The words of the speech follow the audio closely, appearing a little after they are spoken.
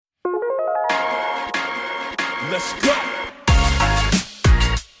Let's go.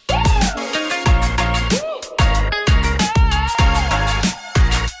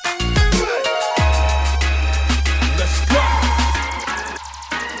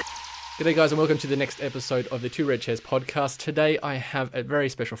 G'day guys and welcome to the next episode of the Two Red Chairs podcast. Today I have a very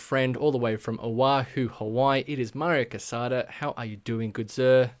special friend all the way from Oahu, Hawaii. It is Mario Casada. How are you doing, good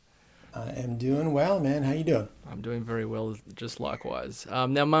sir? I am doing well, man. How you doing? I'm doing very well, just likewise.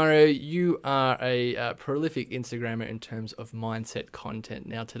 Now, Mario, you are a prolific Instagrammer in terms of mindset content.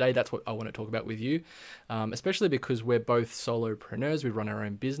 Now, today, that's what I want to talk about with you, especially because we're both solopreneurs. We run our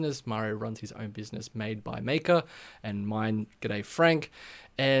own business. Mario runs his own business, Made by Maker, and mine, G'day Frank.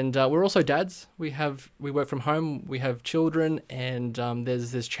 And we're also dads. We work from home. We have children, and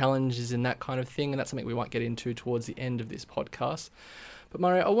there's challenges in that kind of thing, and that's something we might get into towards the end of this podcast. But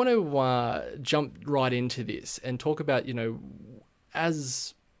Mario, I want to jump right into this and talk about,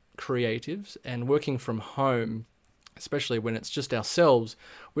 as creatives and working from home, especially when it's just ourselves,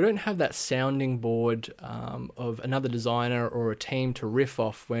 we don't have that sounding board of another designer or a team to riff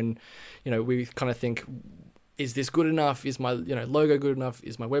off when, we kind of think, is this good enough? Is my logo good enough?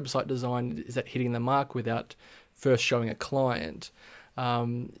 Is my website design, is that hitting the mark without first showing a client?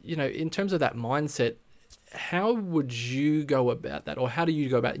 In terms of that mindset, how would you go about that, or how do you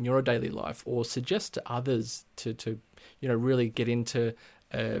go about it in your daily life, or suggest to others to really get into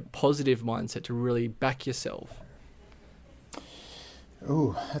a positive mindset to really back yourself?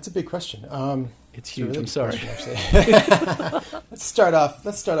 Oh, that's a big question. It's huge. I'm sorry. Let's start off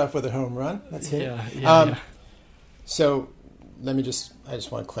with a home run. Let's hit it. Yeah. So I just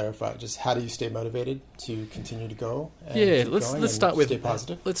want to clarify, just how do you stay motivated to continue to go? Let's start with stay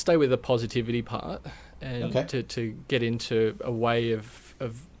positive. Let's stay with the positivity part, and to get into a way of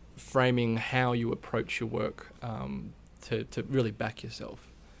framing how you approach your work to really back yourself.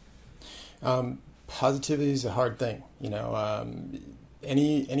 Positivity is a hard thing,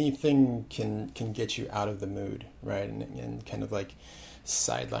 anything can get you out of the mood, right? And kind of like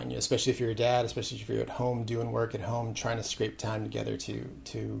sideline you, especially if you're a dad, especially if you're at home doing work at home, trying to scrape time together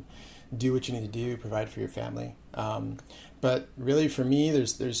to do what you need to do, provide for your family. But really, for me,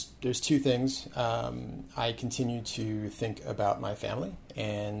 there's two things. I continue to think about my family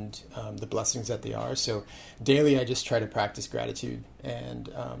and the blessings that they are. So daily, I just try to practice gratitude,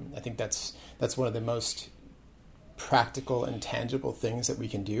 and I think that's one of the most practical and tangible things that we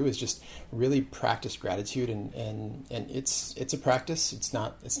can do is just really practice gratitude, and it's a practice. It's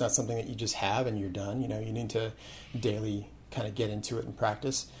not something that you just have and you're done. You need to daily kind of get into it and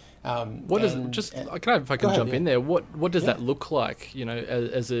practice. If I can jump in there, what does that look like?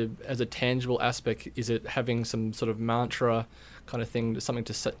 As a tangible aspect, is it having some sort of mantra kind of thing, something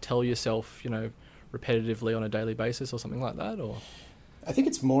to tell yourself, repetitively on a daily basis or something like that? Or I think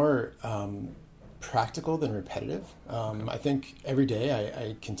it's more practical than repetitive. I think every day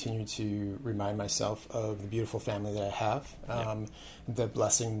I continue to remind myself of the beautiful family that I have, the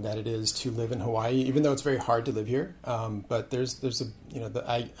blessing that it is to live in Hawaii, even though it's very hard to live here. But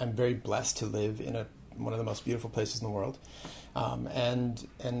I'm very blessed to live in one of the most beautiful places in the world. And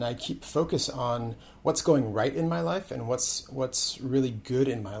I keep focus on what's going right in my life and what's really good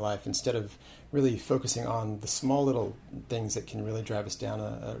in my life, instead of really focusing on the small little things that can really drive us down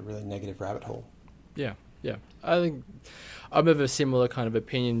a really negative rabbit hole. Yeah. I think I'm of a similar kind of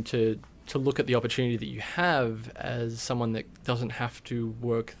opinion to look at the opportunity that you have as someone that doesn't have to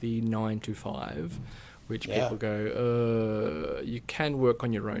work the 9 to 5, which people go, you can work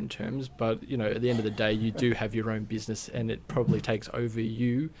on your own terms, but at the end of the day, you do have your own business, and it probably takes over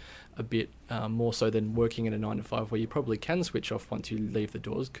you a bit more so than working in a 9 to 5, where you probably can switch off once you leave the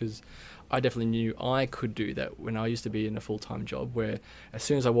doors. Because I definitely knew I could do that when I used to be in a full-time job, where as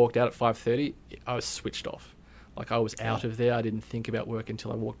soon as I walked out at 5:30, I was switched off. Like I was out of there. I didn't think about work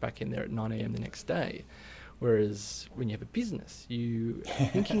until I walked back in there at 9 a.m. the next day. Whereas when you have a business, you're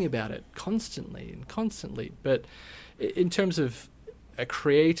thinking about it constantly. But in terms of a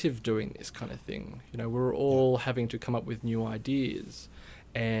creative doing this kind of thing, we're all having to come up with new ideas.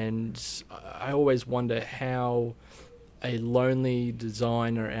 And I always wonder how a lonely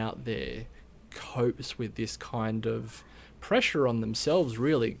designer out there copes with this kind of pressure on themselves,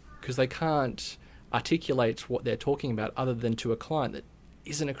 really, because they can't articulate what they're talking about other than to a client that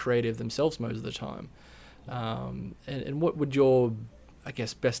isn't a creative themselves most of the time. And what would your,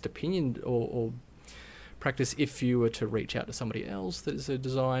 best opinion or practice if you were to reach out to somebody else that is a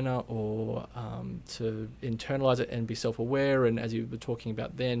designer, or to internalize it and be self-aware, and as you were talking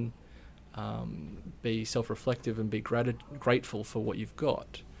about then, be self-reflective and be grateful for what you've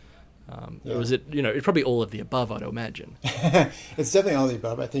got? Or is it, it's probably all of the above, I'd imagine. It's definitely all of the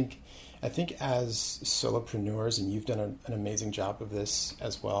above. I think I think as solopreneurs, and you've done an amazing job of this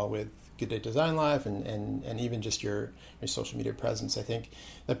as well with Good Day Design Life and even just your social media presence, I think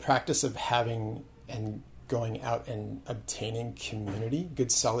the practice of having and going out and obtaining community,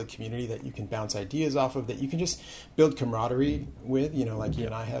 good solid community that you can bounce ideas off of, that you can just build camaraderie with, like you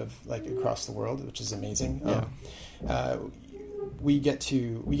and I have like across the world, which is amazing. We get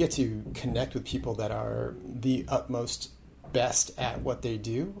to connect with people that are the utmost best at what they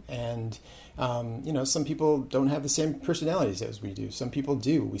do, and some people don't have the same personalities as we do. Some people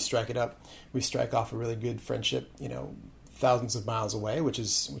do. We strike off a really good friendship, thousands of miles away, which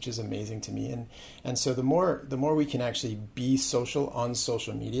is amazing to me. And so the more we can actually be social on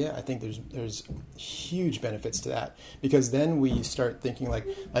social media, I think there's huge benefits to that, because then we start thinking like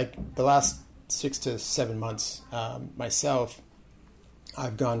the last 6 to 7 months, myself,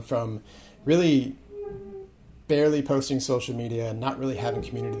 I've gone from really barely posting social media and not really having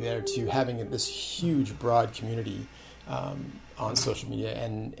community there to having this huge broad community on social media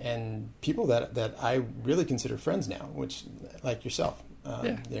and people that I really consider friends now, which, like yourself,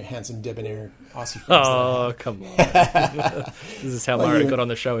 they're handsome, debonair Aussie friends. Oh, come on. This is how Mario got on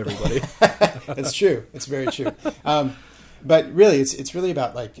the show, everybody. It's true. It's very true. But really, it's really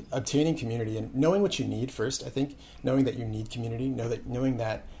about like obtaining community and knowing what you need first. I think knowing that you need community, knowing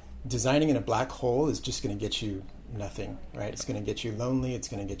that designing in a black hole is just going to get you nothing, right? It's going to get you lonely. It's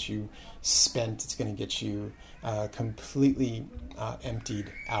going to get you spent. It's going to get you completely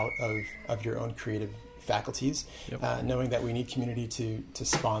emptied out of your own creative faculties. Yep. Knowing that we need community to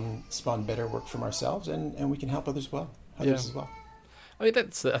spawn better work from ourselves, and we can help others as well. I mean,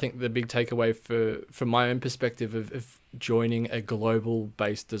 that's, I think, the big takeaway from my own perspective of joining a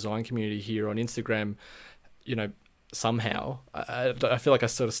global-based design community here on Instagram. Somehow, I feel like I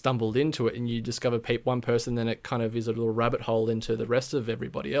sort of stumbled into it, and you discover one person, then it kind of is a little rabbit hole into the rest of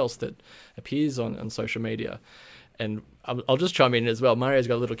everybody else that appears on social media. And I'll just chime in as well. Mario's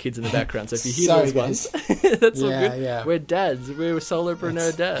got little kids in the background, so if you hear those ones, that's all good. Yeah. We're dads. We're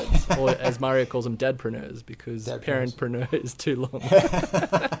solopreneur dads, or as Mario calls them, dadpreneurs, because parentpreneur is too long.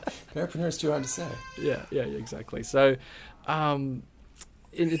 Parentpreneur is too hard to say. Yeah, exactly. So, back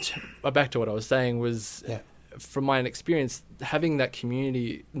to what I was saying was. Yeah. From my experience, having that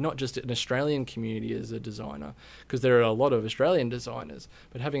community, not just an Australian community as a designer, because there are a lot of Australian designers,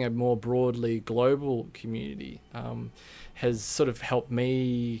 but having a more broadly global community has sort of helped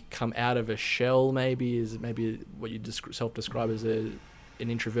me come out of a shell, maybe what you self-describe as an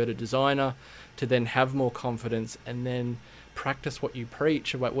introverted designer, to then have more confidence and then practice what you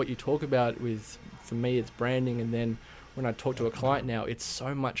preach, about what you talk about for me, it's branding, and then when I talk to a client now, it's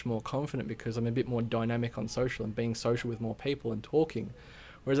so much more confident because I'm a bit more dynamic on social and being social with more people and talking.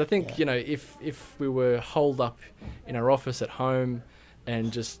 Whereas I think, if we were holed up in our office at home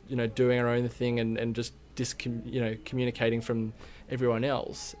and just, doing our own thing and just communicating from everyone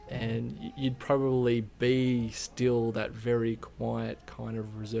else, and you'd probably be still that very quiet kind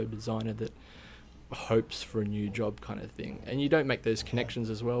of reserved designer that hopes for a new job kind of thing. And you don't make those connections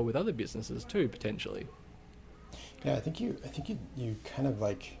as well with other businesses too, potentially. Yeah, I think you kind of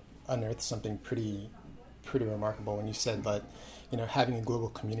like unearthed something pretty remarkable when you said that, having a global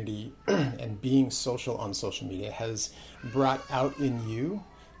community and being social on social media has brought out in you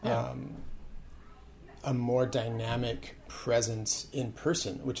a more dynamic presence in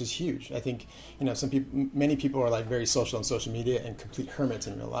person, which is huge. I think, many people are like very social on social media and complete hermits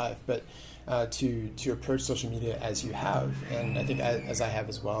in real life, but to approach social media as you have, and I think as I have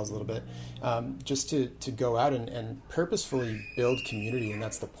as well as a little bit, just to go out and purposefully build community, and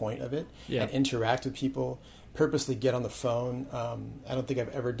that's the point of it, and interact with people, purposely get on the phone. I don't think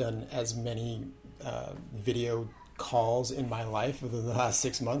I've ever done as many video calls in my life within the last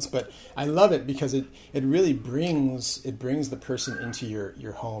 6 months, but I love it because it really brings the person into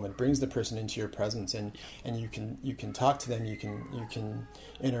your home. It brings the person into your presence, and you can talk to them, you can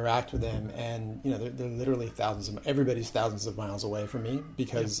interact with them, and they're literally everybody's thousands of miles away from me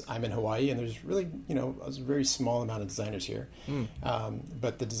because I'm in Hawaii, and there's really a very small amount of designers here.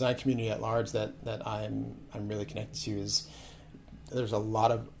 But the design community at large that I'm really connected to there's a lot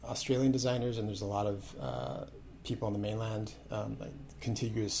of Australian designers, and there's a lot of people on the mainland,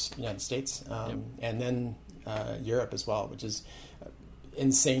 contiguous United States, and then Europe as well, which is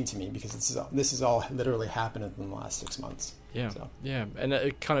insane to me because this has all literally happened in the last 6 months. Yeah, and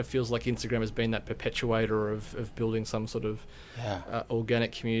it kind of feels like Instagram has been that perpetuator of building some sort of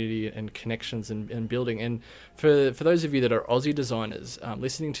organic community and connections and building. And for those of you that are Aussie designers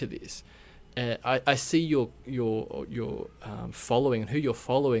listening to this, I see your following and who you're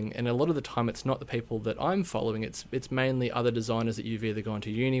following, and a lot of the time it's not the people that I'm following. It's mainly other designers that you've either gone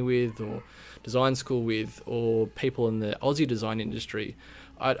to uni with or design school with, or people in the Aussie design industry.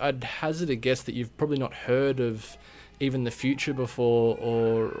 I'd hazard a guess that you've probably not heard of even the Future before,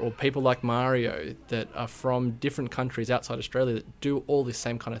 or people like Mario that are from different countries outside Australia that do all this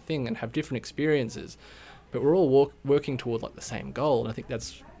same kind of thing and have different experiences, but we're all working toward like the same goal. And I think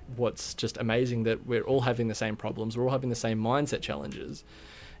that's what's just amazing, that we're all having the same problems, we're all having the same mindset challenges,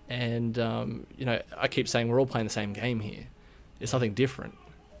 and I keep saying we're all playing the same game here. It's nothing different.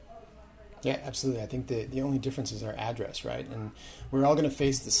 Yeah, absolutely. I think the only difference is our address, right? And we're all going to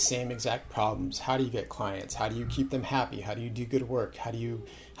face the same exact problems. How do you get clients? How do you keep them happy? How do you do good work? How do you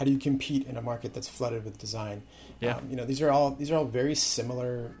compete in a market that's flooded with design? Yeah. These are all very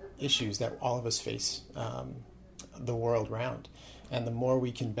similar issues that all of us face the world around. And the more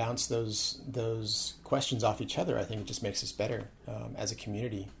we can bounce those questions off each other, I think it just makes us better as a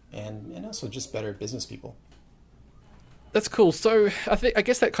community, and also just better business people. That's cool. So I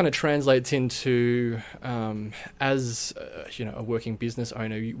guess that kind of translates into as a working business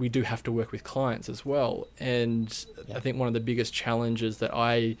owner, we do have to work with clients as well. And yeah. I think one of the biggest challenges that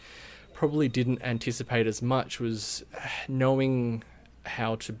I probably didn't anticipate as much was knowing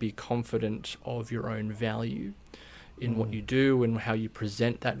how to be confident of your own value in what you do and how you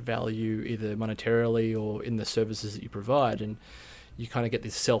present that value, either monetarily or in the services that you provide. And you kind of get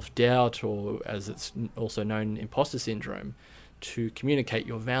this self-doubt, or as it's also known, imposter syndrome, to communicate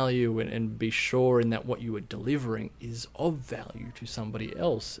your value and be sure in that what you are delivering is of value to somebody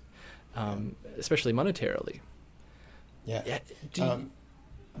else, especially monetarily. Yeah. Go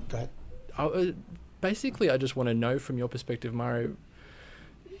ahead. Basically, I just want to know from your perspective, Mario,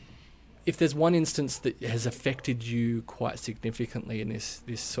 if there's one instance that has affected you quite significantly in this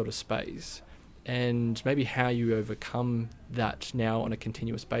sort of space, and maybe how you overcome that now on a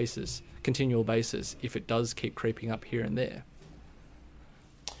continual basis, if it does keep creeping up here and there.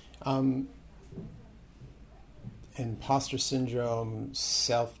 Imposter syndrome,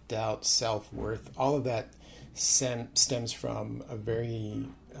 self-doubt, self-worth, all of that stems from a very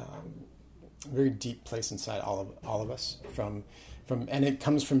deep place inside all of us, and it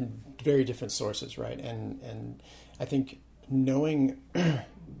comes from very different sources, right? And I think knowing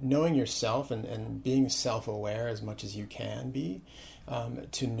yourself and being self-aware as much as you can be,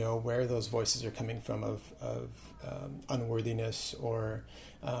 to know where those voices are coming from of unworthiness or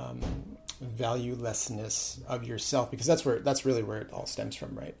valuelessness of yourself, because that's really where it all stems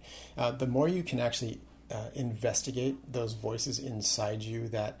from, right? The more you can actually investigate those voices inside you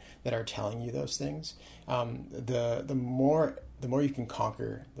that are telling you those things, the more you can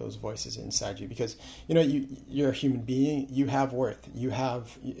conquer those voices inside you, because you're a human being, you have worth,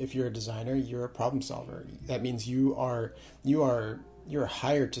 if you're a designer, you're a problem solver. That means you're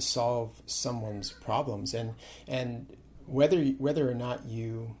hired to solve someone's problems, and whether or not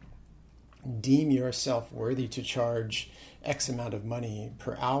you deem yourself worthy to charge X amount of money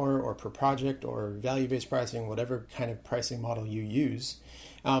per hour or per project or value-based pricing, whatever kind of pricing model you use,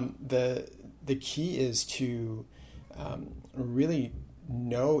 the key is to really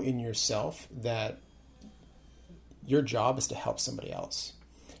know in yourself that your job is to help somebody else.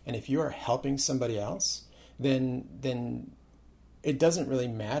 And if you are helping somebody else, then it doesn't really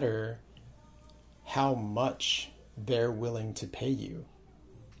matter how much they're willing to pay you,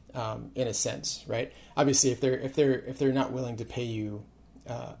 in a sense, right? Obviously, if they're not willing to pay you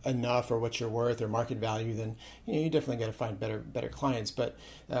enough or what you're worth or market value, then you definitely got to find better clients. But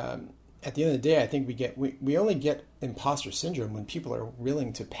at the end of the day, I think we only get imposter syndrome when people are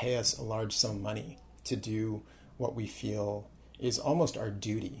willing to pay us a large sum of money to do what we feel is almost our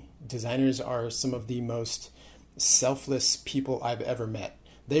duty. Designers are some of the most selfless people I've ever met.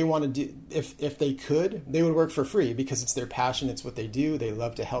 They want to do, if they could, they would work for free because it's their passion, it's what they do. They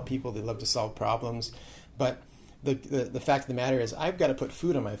love to help people, they love to solve problems. But the fact of the matter is, I've got to put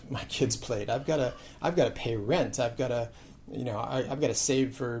food on my kids' plate. I've got to pay rent. I've got to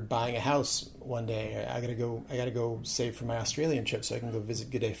save for buying a house one day. I got to go save for my Australian trip so I can go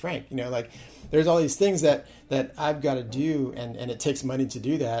visit Good Day Frank. There's all these things that I've got to do, and it takes money to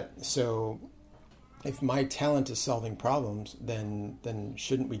do that. So if my talent is solving problems, then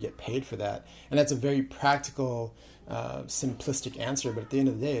shouldn't we get paid for that? And that's a very practical, simplistic answer. But at the end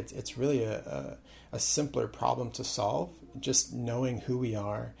of the day, it's really a simpler problem to solve. Just knowing who we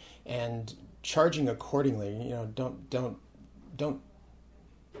are and charging accordingly. Don't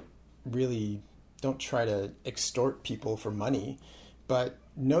try to extort people for money, but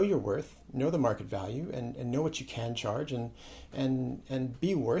know your worth, know the market value, and know what you can charge, and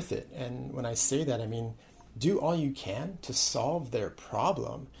be worth it. And when I say that, I mean do all you can to solve their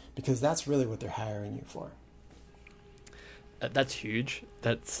problem, because that's really what they're hiring you for. That's huge.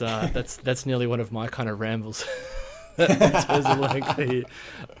 That's nearly one of my kind of rambles. In terms of like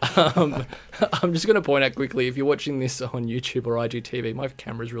I'm just going to point out quickly, if you're watching this on YouTube or IGTV, my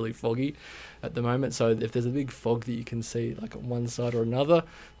camera's really foggy at the moment, so if there's a big fog that you can see like on one side or another,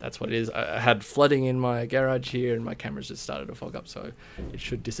 that's what it is. I had flooding in my garage here and my camera's just started to fog up, so it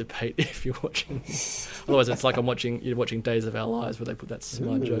should dissipate if you're watching this. Otherwise it's like you're watching Days of Our Lives where they put that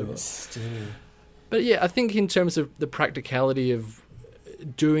smudge over. Steamy. But yeah, I think in terms of the practicality of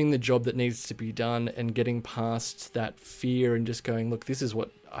doing the job that needs to be done and getting past that fear and just going, look, this is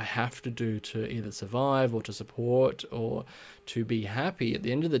what I have to do to either survive or to support or to be happy. At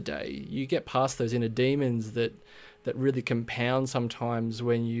the end of the day, you get past those inner demons that really compound sometimes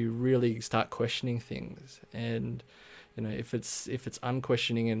when you really start questioning things. And you know, if it's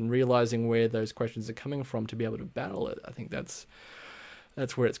unquestioning and realizing where those questions are coming from to be able to battle it, I think that's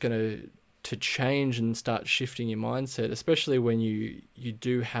where it's going to change and start shifting your mindset, especially when you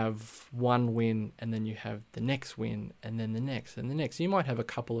do have one win and then you have the next win and then the next and the next. You might have a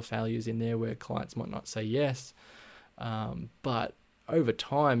couple of failures in there where clients might not say yes, but over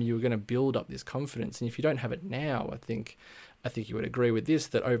time you're going to build up this confidence. And if you don't have it now, I think you would agree with this,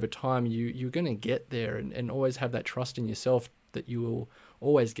 that over time you're going to get there and always have that trust in yourself that you will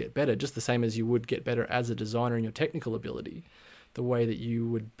always get better, just the same as you would get better as a designer in your technical ability. The way that you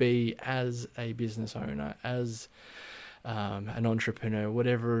would be as a business owner, as an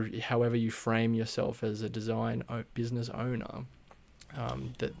entrepreneur, however you frame yourself as a business owner,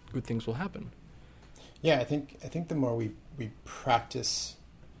 that good things will happen. Yeah, I think the more we practice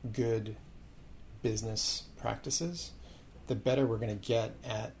good business practices, the better we're going to get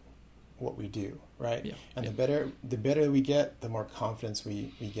at what we do, right? Yeah. And the better we get, the more confidence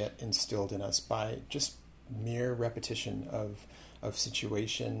we get instilled in us by just mere repetition of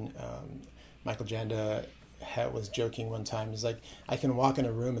situation. Michael Janda was joking one time. He's like, I can walk in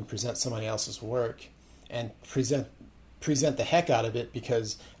a room and present somebody else's work and present the heck out of it,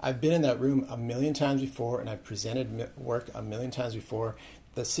 because I've been in that room a million times before and I've presented work a million times before.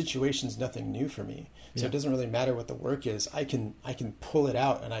 The situation's nothing new for me. So It doesn't really matter what the work is. I can pull it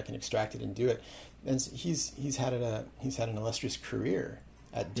out and I can extract it and do it. And he's had an illustrious career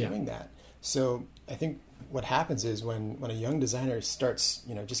at doing that. So I think what happens is when a young designer starts,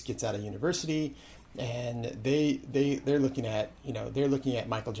 just gets out of university, and they're looking at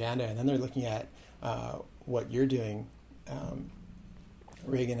Michael Janda, and then they're looking at what you're doing,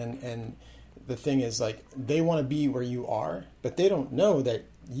 Reagan, and the thing is, like, they want to be where you are, but they don't know that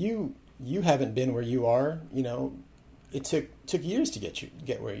you haven't been where you are. It took years to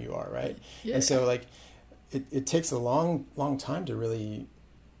get where you are, right? Yeah. And so like it takes a long time to really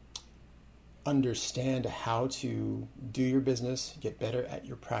understand how to do your business, get better at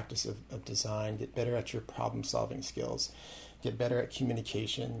your practice of design, get better at your problem solving skills, get better at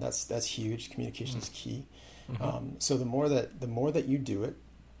communication. That's huge. Communication is key. Mm-hmm. So the more that you do it,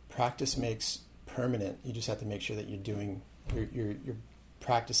 practice makes permanent. You just have to make sure that you're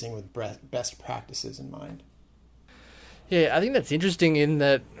practicing with best practices in mind. Yeah, I think that's interesting in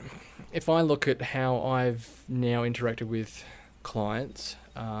that if I look at how I've now interacted with clients,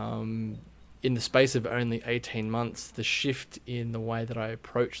 in the space of only 18 months, the shift in the way that I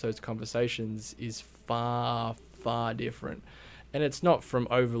approach those conversations is far, far different. And it's not from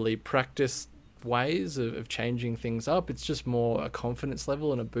overly practiced ways of changing things up. It's just more a confidence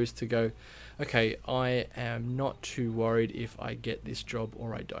level and a boost to go, okay, I am not too worried if I get this job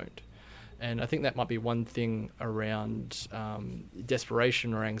or I don't. And I think that might be one thing around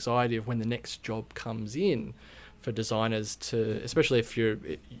desperation or anxiety of when the next job comes in for designers to, especially if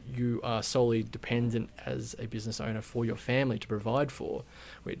you are solely dependent as a business owner for your family to provide for,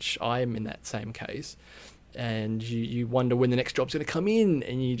 which I am in that same case. And you wonder when the next job's going to come in,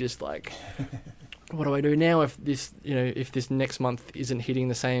 and you just like, what do I do now if this next month isn't hitting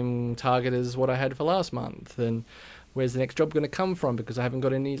the same target as what I had for last month? Then where's the next job going to come from, because I haven't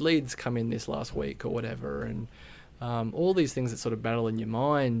got any leads come in this last week or whatever. And all these things that sort of battle in your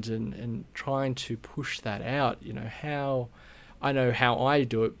mind and trying to push that out. How I know how I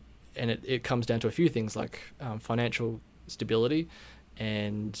do it, and it comes down to a few things like financial stability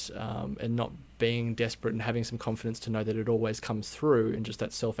and not being desperate and having some confidence to know that it always comes through, and just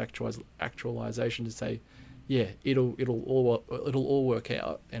that self-actualization to say, yeah, it'll all work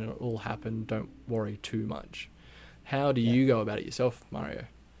out and it'll all happen. Don't worry too much. How do you go about it yourself, Mario?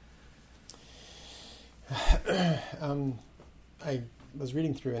 I was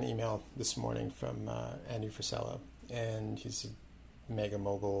reading through an email this morning from Andy Frisella, and he's a mega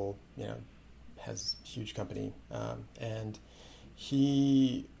mogul, has a huge company, and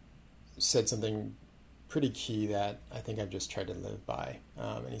he said something pretty key that I think I've just tried to live by.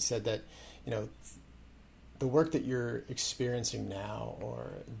 And he said that, the work that you're experiencing now,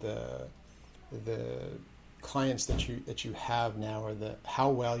 or the clients that you have now, or how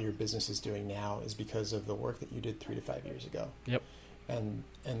well your business is doing now, is because of the work that you did 3 to 5 years ago. Yep. And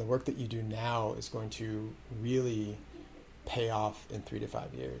the work that you do now is going to really pay off in 3 to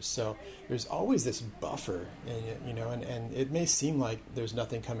 5 years. So there's always this buffer, and it may seem like there's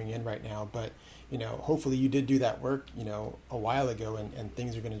nothing coming in right now, but hopefully you did do that work, a while ago, and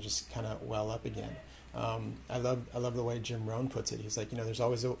things are going to just kind of well up again. I love the way Jim Rohn puts it. He's like, there's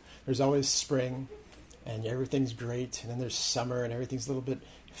always spring, and everything's great, and then there's summer, and everything's a little bit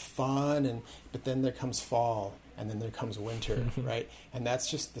fun, but then there comes fall, and then there comes winter, right? And that's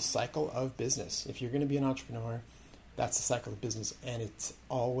just the cycle of business. If you're going to be an entrepreneur, that's the cycle of business, and it's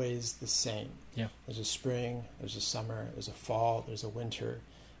always the same. Yeah. There's a spring, there's a summer, there's a fall, there's a winter,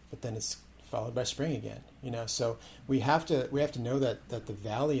 but then it's followed by spring again. So we have to know that the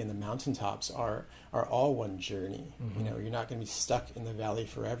valley and the mountaintops are all one journey. Mm-hmm. You're not going to be stuck in the valley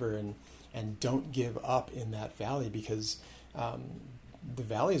forever, and don't give up in that valley, because the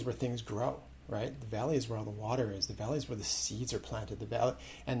valley is where things grow. Right? The valley is where all the water is. The valley is where the seeds are planted. The valley,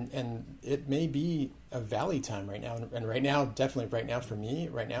 and it may be a valley time right now. And right now, definitely right now for me,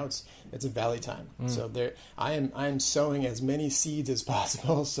 right now it's a valley time. So I am sowing as many seeds as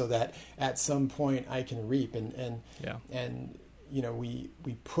possible, so that at some point I can reap. And we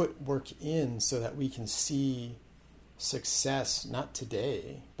put work in so that we can see success, not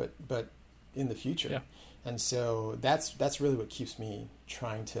today, but in the future. Yeah. And so that's really what keeps me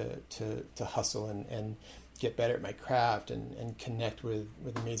trying to hustle and get better at my craft, and connect with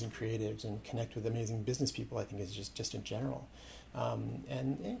amazing creatives, and connect with amazing business people. I think is just in general,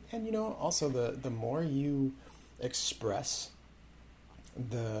 and also the more you express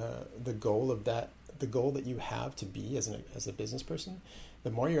the goal that you have to be as a business person,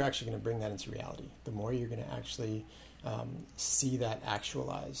 the more you're actually going to bring that into reality. The more you're going to actually see that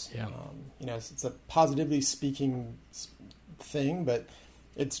actualize. Yeah. It's a positively speaking thing, but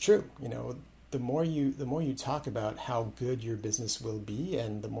it's true. The more you talk about how good your business will be,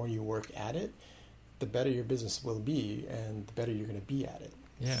 and the more you work at it, the better your business will be, and the better you're going to be at it.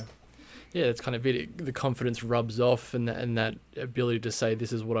 Yeah. Yeah, that's kind of it. The confidence rubs off, and that ability to say,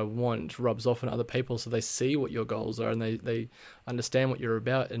 this is what I want, rubs off on other people, so they see what your goals are, and they understand what you're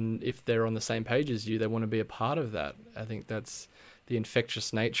about. And if they're on the same page as you, they want to be a part of that. I think that's the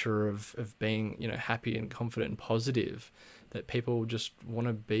infectious nature of being, happy and confident and positive, that people just want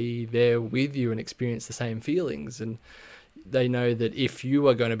to be there with you and experience the same feelings. And they know that if you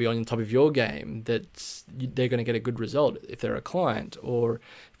are going to be on top of your game, that they're going to get a good result. If they're a client, or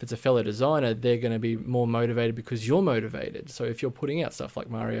if it's a fellow designer, they're going to be more motivated because you're motivated. So if you're putting out stuff like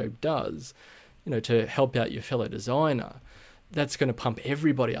Mario does, to help out your fellow designer, that's going to pump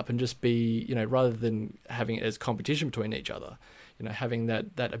everybody up, and just be, rather than having it as competition between each other, having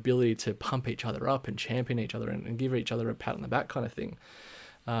that ability to pump each other up and champion each other, and give each other a pat on the back kind of thing.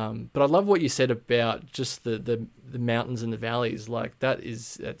 But I love what you said about just the mountains and the valleys. Like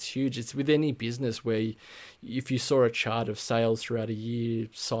that's huge. It's with any business where if you saw a chart of sales throughout a year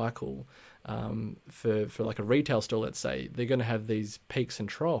cycle, for like a retail store, let's say, they're going to have these peaks and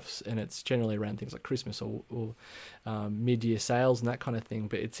troughs, and it's generally around things like Christmas or mid-year sales and that kind of thing.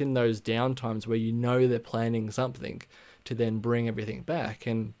 But it's in those downtimes where they're planning something to then bring everything back.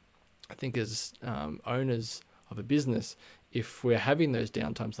 And I think as owners of a business, if we're having those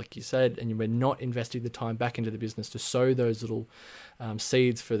downtimes, like you said, and we're not investing the time back into the business to sow those little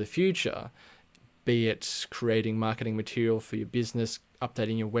seeds for the future, be it creating marketing material for your business,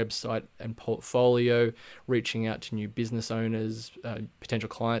 updating your website and portfolio, reaching out to new business owners, potential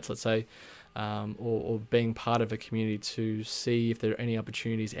clients, let's say, or being part of a community to see if there are any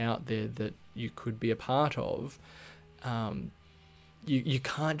opportunities out there that you could be a part of. You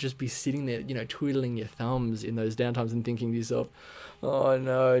can't just be sitting there, twiddling your thumbs in those downtimes and thinking to yourself, oh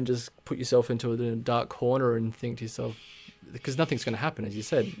no, and just put yourself into a dark corner and think to yourself, because nothing's going to happen. As you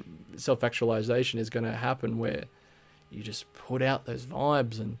said, self-actualization is going to happen where you just put out those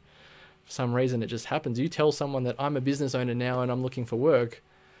vibes, and for some reason it just happens. You tell someone that I'm a business owner now and I'm looking for work,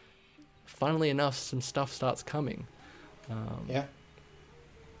 funnily enough, some stuff starts coming. Yeah.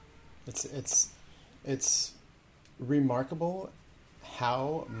 It's remarkable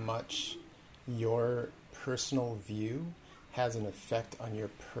how much your personal view has an effect on your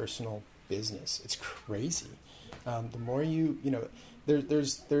personal business. It's crazy. The more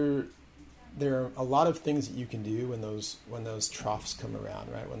there are a lot of things that you can do when those troughs come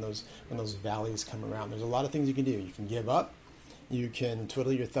around, right? When those valleys come around, there's a lot of things you can do. You can give up. You can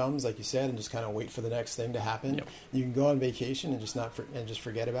twiddle your thumbs, like you said, and just kind of wait for the next thing to happen. Yep. You can go on vacation and just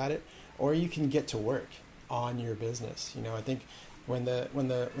forget about it, or you can get to work on your business. I think when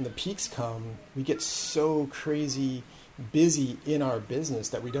the peaks come, we get so crazy busy in our business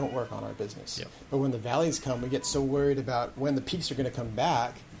that we don't work on our business. Yep. But when the valleys come, we get so worried about when the peaks are going to come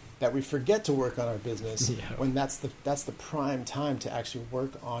back that we forget to work on our business. Yeah. When that's the prime time to actually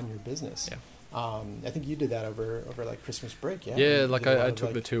work on your business. Yeah. I think you did that over like Christmas break. Yeah. Yeah, You like did a lot I of,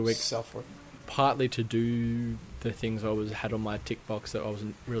 took the 2 weeks self-work. partly to do the things I had on my tick box that I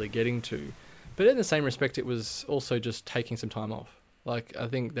wasn't really getting to. But in the same respect, it was also just taking some time off. Like, I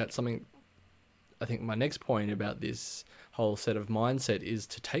think that's something, I think my next point about this whole set of mindset is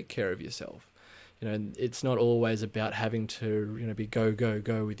to take care of yourself. It's not always about having to, be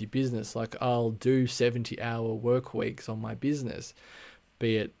go with your business. Like, I'll do 70-hour work weeks on my business,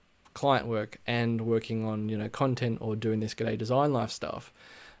 be it client work and working on, content or doing this G'day Design Life stuff.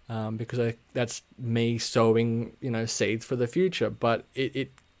 Because that's me sowing, seeds for the future, but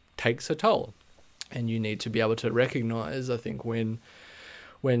it takes a toll. And you need to be able to recognize, I think,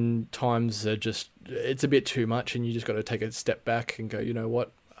 when times are just, it's a bit too much and you just got to take a step back and go, you know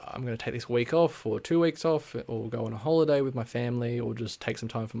what, I'm going to take this week off or 2 weeks off, or go on a holiday with my family, or just take some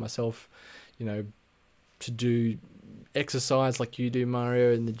time for myself, to do exercise like you do,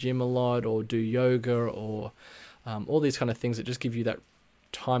 Mario, in the gym a lot, or do yoga, or all these kind of things that just give you that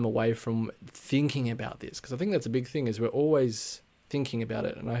time away from thinking about this. Because I think that's a big thing, is we're always thinking about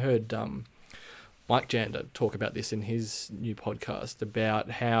it. And I heard Mike Jander talk about this in his new podcast,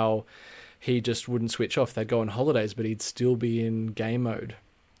 about how he just wouldn't switch off. They'd go on holidays, but he'd still be in game mode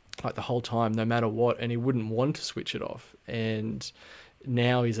like the whole time, no matter what, and he wouldn't want to switch it off. And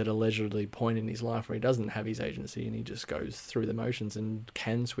now he's at a leisurely point in his life where he doesn't have his agency and he just goes through the motions and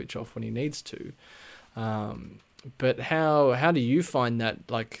can switch off when he needs to. But how do you find that,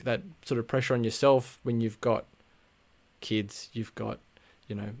 like, that sort of pressure on yourself when you've got kids, you've got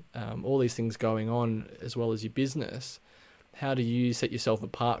all these things going on as well as your business? How do you set yourself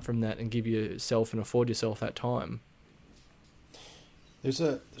apart from that and give yourself and afford yourself that time? There's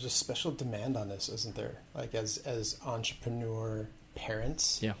a special demand on this, isn't there? Like, as entrepreneur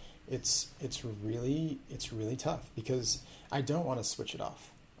parents, yeah, it's really tough, because I don't want to switch it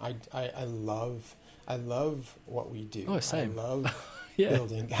off. I love what we do. Oh, same. I love yeah.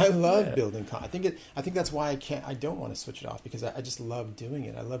 building. I love building. I think that's why I don't want to switch it off, because I just love doing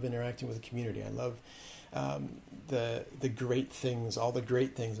it. I love interacting with the community. I love the great things, all the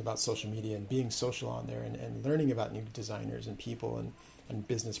great things about social media, and being social on there, and learning about new designers and people and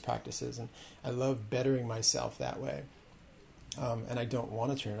business practices. And I love bettering myself that way. And I don't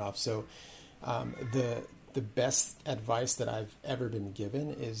want to turn it off. So the best advice that I've ever been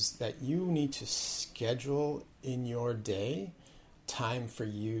given is that you need to schedule in your day time for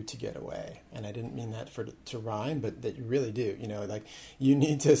you to get away. And I didn't mean that to rhyme, but that you really do. Like, you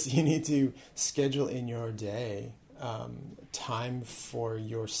need to schedule in your day time for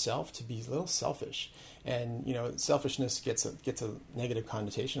yourself to be a little selfish. And selfishness gets a negative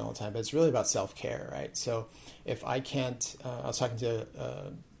connotation all the time, but it's really about self-care, right? So if I can't, I was talking to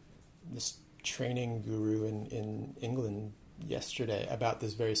this training guru in England yesterday about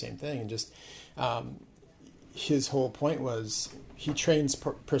this very same thing, and just his whole point was he trains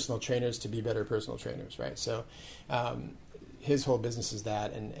personal trainers to be better personal trainers, right? So his whole business is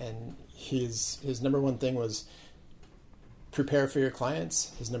that, and his number one thing was prepare for your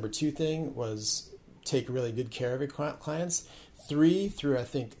clients. His number two thing was take really good care of your clients. 3 through, I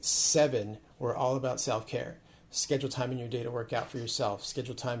think, 7 were all about self-care. Schedule time in your day to work out for yourself.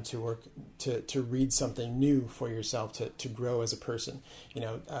 Schedule time to work, to read something new for yourself, to grow as a person,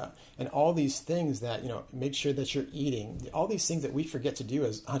 and all these things that, make sure that you're eating. All these things that we forget to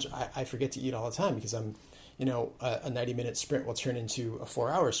do I forget to eat all the time, because I'm, a 90-minute sprint will turn into a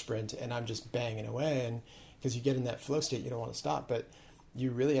 4-hour sprint, and I'm just banging away. And because you get in that flow state, you don't want to stop, but you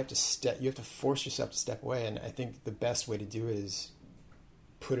really have to you have to force yourself to step away. And I think the best way to do it is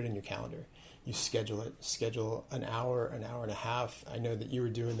put it in your calendar. You schedule an hour and a half. I know that you were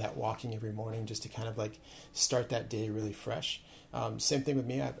doing that walking every morning just to kind of like start that day really fresh. Same thing with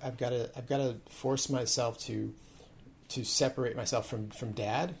me. I've got to force myself to separate myself from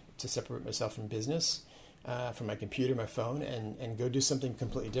dad, to separate myself from business, from my computer, my phone, and go do something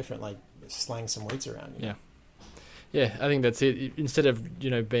completely different, like slang some weights around. Yeah. Yeah, I think that's it. Instead of,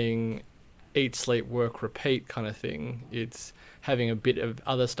 being eat, sleep, work, repeat kind of thing, it's having a bit of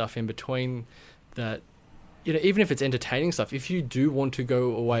other stuff in between that you know, even if it's entertaining stuff, if you do want to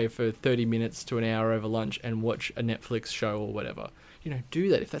go away for 30 minutes to an hour over lunch and watch a Netflix show or whatever, you know, do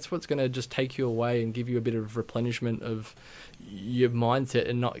that. If that's what's going to just take you away and give you a bit of replenishment of your mindset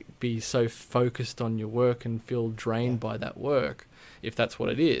and not be so focused on your work and feel drained by that work, if that's what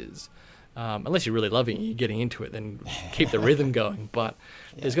it is. Unless you're really loving it, you're getting into it, then keep the rhythm going. But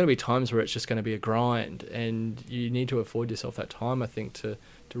there's going to be times where it's just going to be a grind, and you need to afford yourself that time, I think, to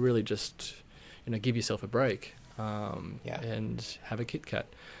really just, you know, give yourself a break and have a Kit Kat.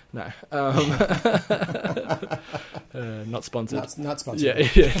 No, not sponsored. Not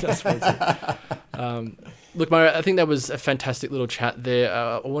sponsored. Yeah, not sponsored. Look, Mario, I think that was a fantastic little chat there.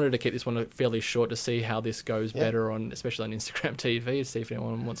 I wanted to keep this one fairly short to see how this goes better on, especially on Instagram TV, see if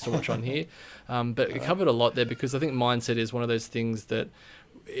anyone wants to watch on here. But it covered a lot there, because I think mindset is one of those things that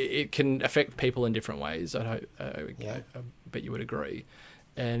it can affect people in different ways. I bet you would agree.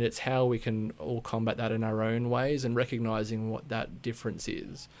 And it's how we can all combat that in our own ways, and recognizing what that difference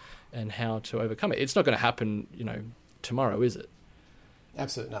is and how to overcome it. It's not going to happen, you know, tomorrow, is it?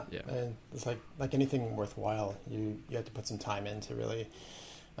 Absolutely not. Yeah. And it's like anything worthwhile, you have to put some time in to really,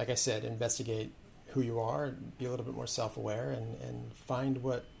 like I said, investigate who you are, be a little bit more self-aware, and find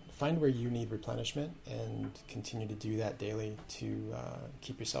where you need replenishment, and continue to do that daily to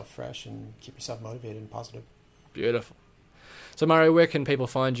keep yourself fresh and keep yourself motivated and positive. Beautiful. So, Mario, where can people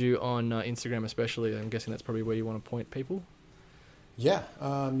find you on Instagram especially? I'm guessing that's probably where you want to point people. Yeah,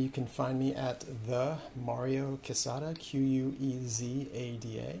 you can find me at the Mario Quesada, Quezada,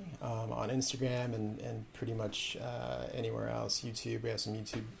 on Instagram and pretty much anywhere else. YouTube, we have some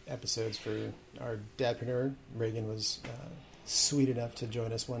YouTube episodes for our dadpreneur. Reagan was sweet enough to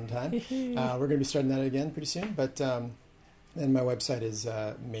join us one time. We're going to be starting that again pretty soon, but and my website is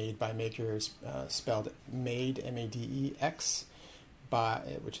Made by Maker, spelled Made, MADEX,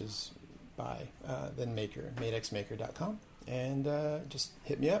 which is by then Maker, madexmaker.com. And just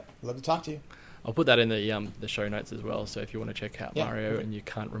hit me up. Love to talk to you. I'll put that in the show notes as well. So if you want to check out Mario and you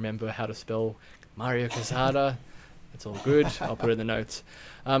can't remember how to spell Mario Quesada, it's all good. I'll put it in the notes.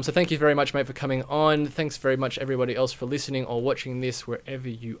 So thank you very much, mate, for coming on. Thanks very much, everybody else, for listening or watching this wherever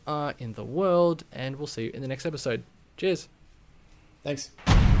you are in the world. And we'll see you in the next episode. Cheers. Thanks.